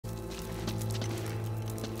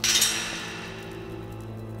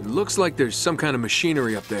looks like there's some kind of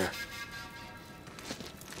machinery up there.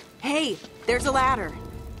 Hey, there's a ladder.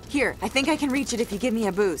 Here, I think I can reach it if you give me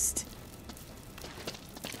a boost.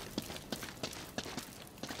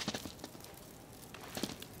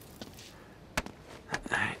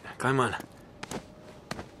 Alright, climb on.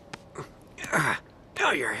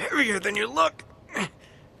 Oh, you're heavier than you look.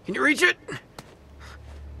 Can you reach it?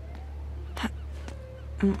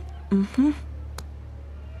 Mm-hmm.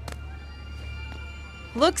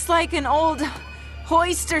 Looks like an old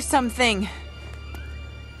hoist or something.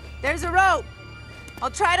 There's a rope.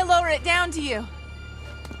 I'll try to lower it down to you.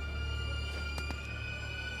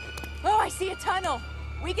 Oh, I see a tunnel.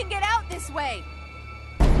 We can get out this way.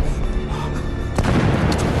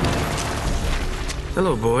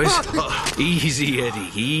 Hello, boys. Easy, Eddie,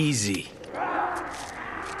 easy.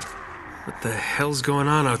 What the hell's going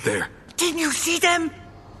on out there? Didn't you see them?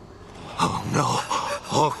 Oh, no.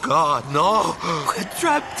 Oh, God, no. We're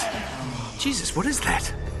trapped. Jesus, what is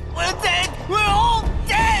that? We're dead. We're all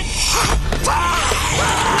dead.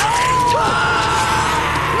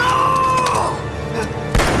 No!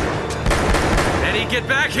 Eddie, get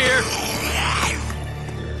back here!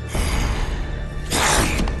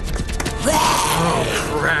 Oh,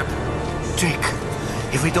 crap. Jake,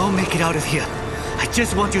 if we don't make it out of here, I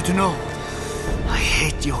just want you to know, I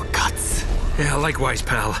hate your guts. Yeah, likewise,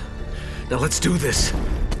 pal. Now let's do this.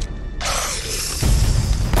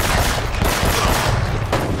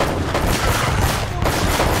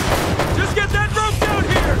 Just get that rope down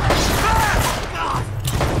here!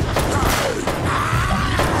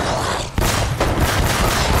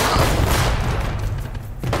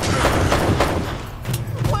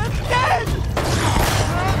 We're dead!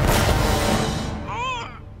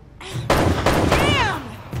 Damn!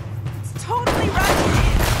 It's totally rusted.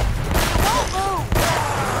 It won't move.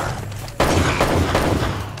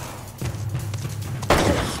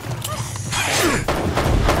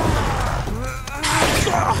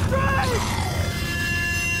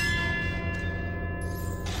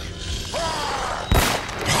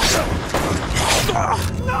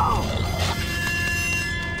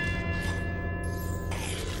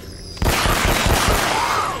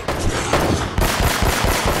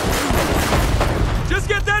 Just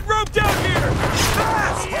get that rope down here!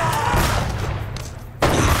 Fast!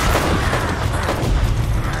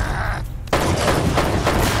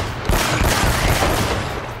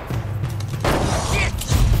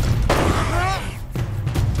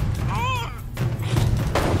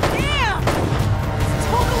 Damn! It's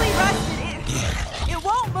totally rusted. It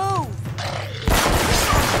won't move.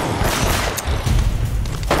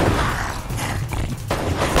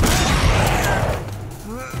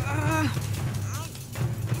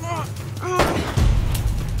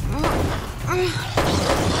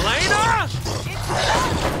 Elena!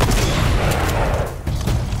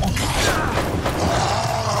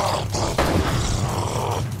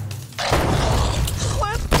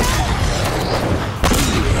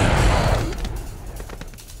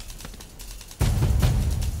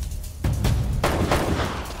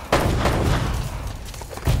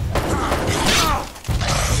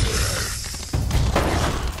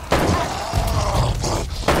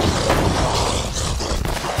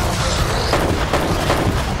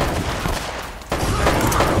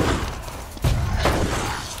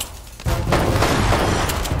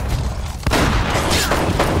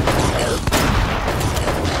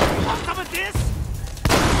 Some of this?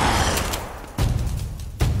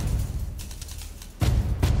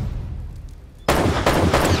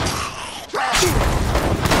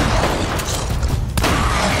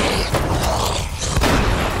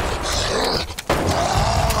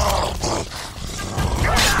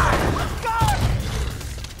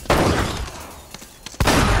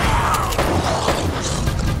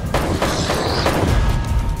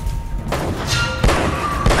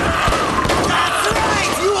 That's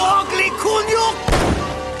right, you ugly kunyuk!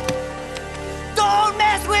 Don't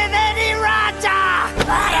mess with any Raja!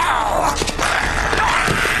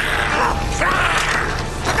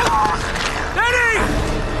 Eddie!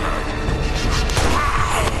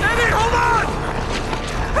 Eddie, hold on!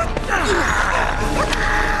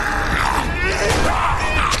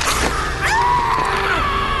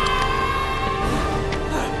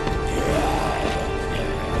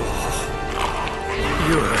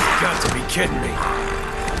 You have got to be kidding me.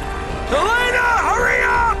 Elena, hurry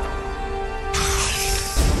up!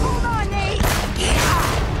 Hold on, Nate.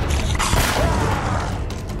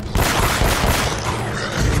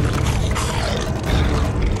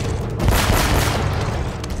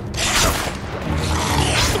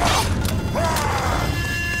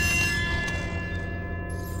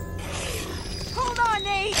 Hold on,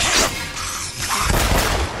 Nate.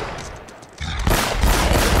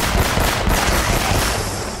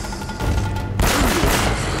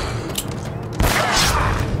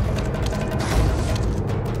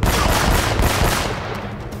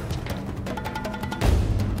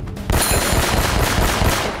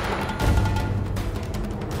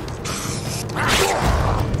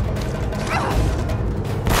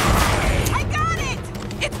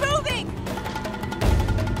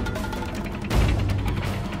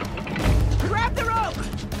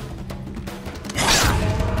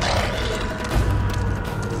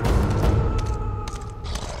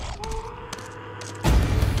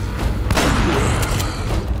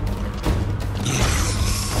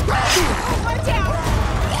 Watch out!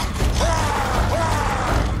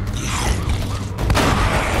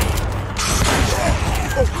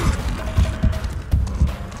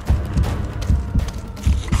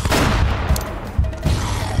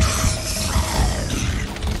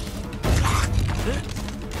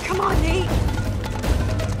 Come on, Nate.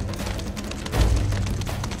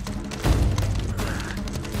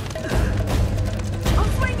 I'll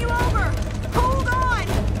swing you over. Hold on.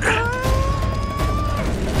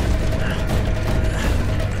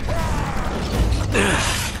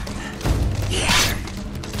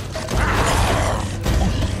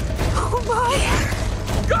 Oh my.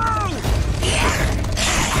 Go!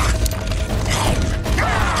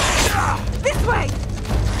 This way.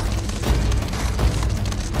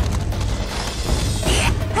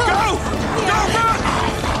 Go! Go, run!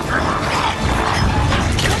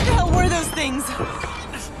 What the hell were those things?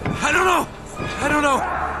 I don't know. I don't know.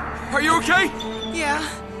 Are you okay? Yeah.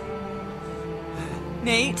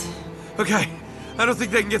 Nate. Okay. I don't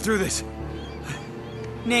think they can get through this.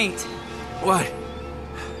 Nate. What?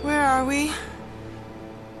 Where are we?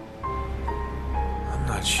 I'm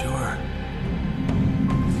not sure.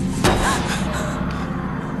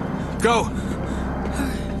 Go!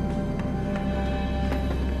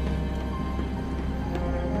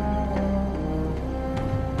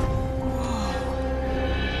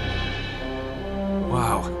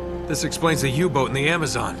 Wow. This explains the U-boat in the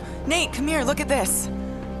Amazon. Nate, come here, look at this.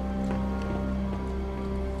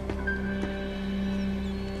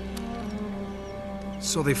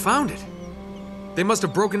 So they found it. They must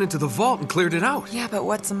have broken into the vault and cleared it out. Yeah, but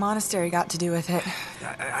what's a monastery got to do with it?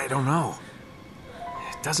 I don't know.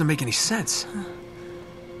 It doesn't make any sense.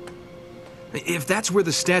 If that's where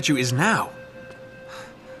the statue is now...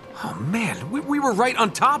 Oh man, we were right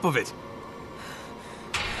on top of it.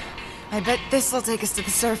 I bet this will take us to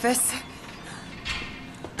the surface.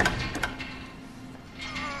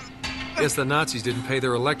 Guess the Nazis didn't pay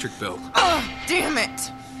their electric bill. Oh, damn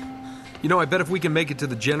it! You know, I bet if we can make it to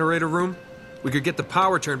the generator room, we could get the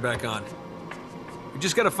power turned back on. We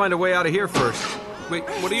just gotta find a way out of here first. Wait,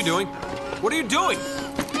 what are you doing? What are you doing?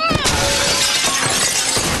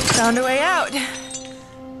 Found a way out.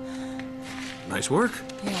 Nice work.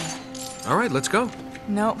 Yeah. All right, let's go.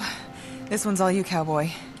 Nope. This one's all you,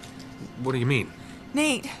 cowboy. What do you mean?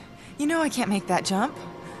 Nate, you know I can't make that jump.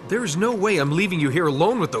 There is no way I'm leaving you here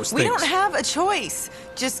alone with those We things. don't have a choice.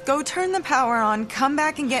 Just go turn the power on, come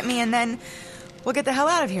back and get me, and then we'll get the hell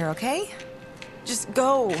out of here, okay? Just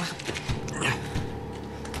go.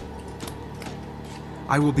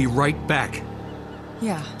 I will be right back.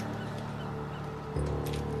 Yeah.